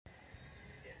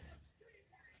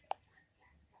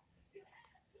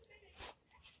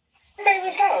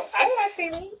Favorite show? I don't watch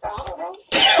TV. I don't know.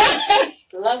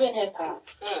 Love and Hip Hop.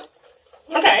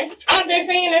 Okay. I've been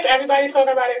seeing this. Everybody's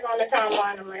talking about it on the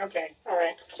timeline. I'm like, okay, all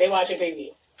right. They watching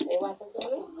TV. They watching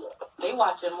TV? They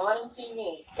watching more than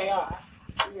TV. They are.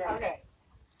 Yeah. Okay.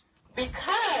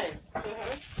 Because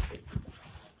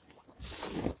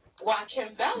while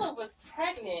Kimbella was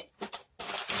pregnant, you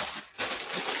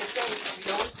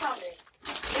know what's coming.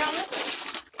 Now listen.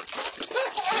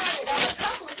 There's a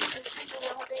couple of people sleeping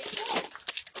with her baby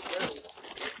daddy.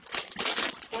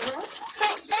 Really?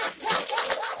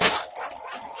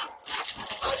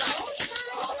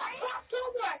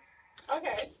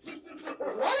 Okay.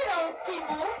 One of those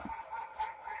people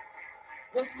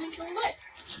was Lethal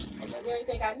Lips. You didn't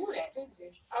think I knew that, did you?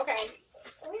 Okay.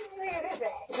 Where is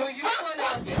that? Do you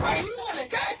wanna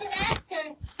go to that?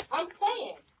 Because I'm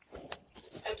saying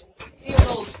she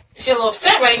a little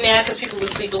upset right now because people were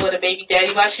sleeping with a baby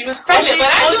daddy while she was pregnant. But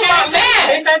I knew my man.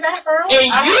 They said that for real?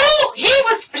 And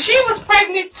she was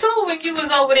pregnant too when you was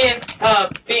over there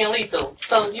being lethal.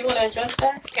 So you wanna address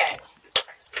that? Okay.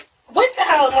 What the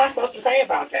hell am I supposed to say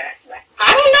about that?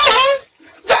 I don't know.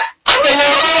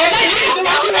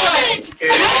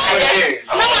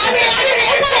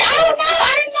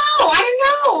 I don't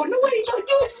know. Nobody told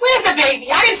you. Where's the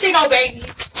baby? I didn't see no baby.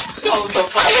 Oh, so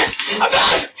funny. I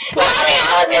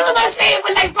was gonna say it,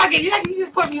 but like, fuck it. You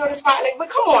just put me on the spot. Like, but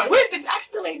come on. Where's the? I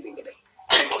still ain't thinking it.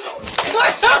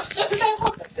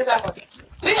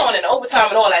 We going in overtime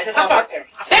and all that. Just I fucked her.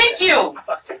 Thank you. I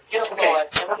fucked her. Get up, Okay.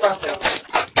 boys. I fucked her.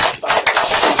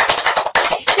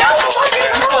 Y'all don't fucking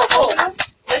know.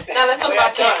 Listen, Now let's talk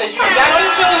about Cam, because you got on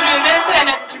the children. You admitted to that.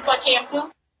 Now did you fuck Cam too?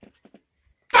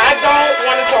 I don't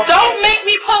want to talk. Don't make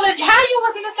me pull it. How you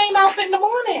was in the same outfit in the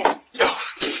morning?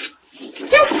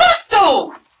 You fucked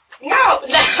though. No.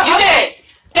 You did.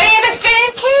 They in the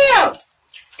same camp.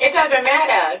 It doesn't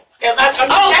matter. Okay, that's not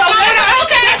what I meant. No,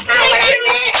 that's not what I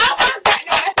meant.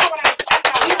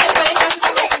 You said they have to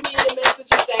correct me in the minutes what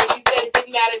you said. You said it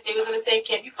didn't matter if they was in the same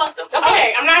camp. You fucked them.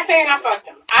 Okay, I'm not saying I fucked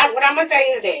him. What I'm gonna say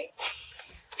is this.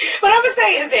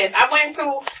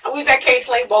 I was at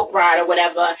K-Slate boat ride or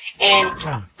whatever, and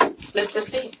Let's just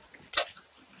see.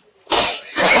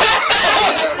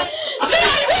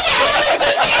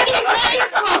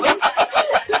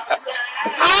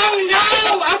 oh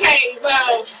no. Okay,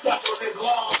 well.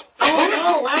 Oh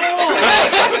no!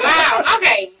 Wow.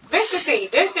 Okay, Mr. C,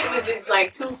 this shit was just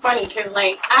like too funny because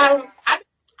like I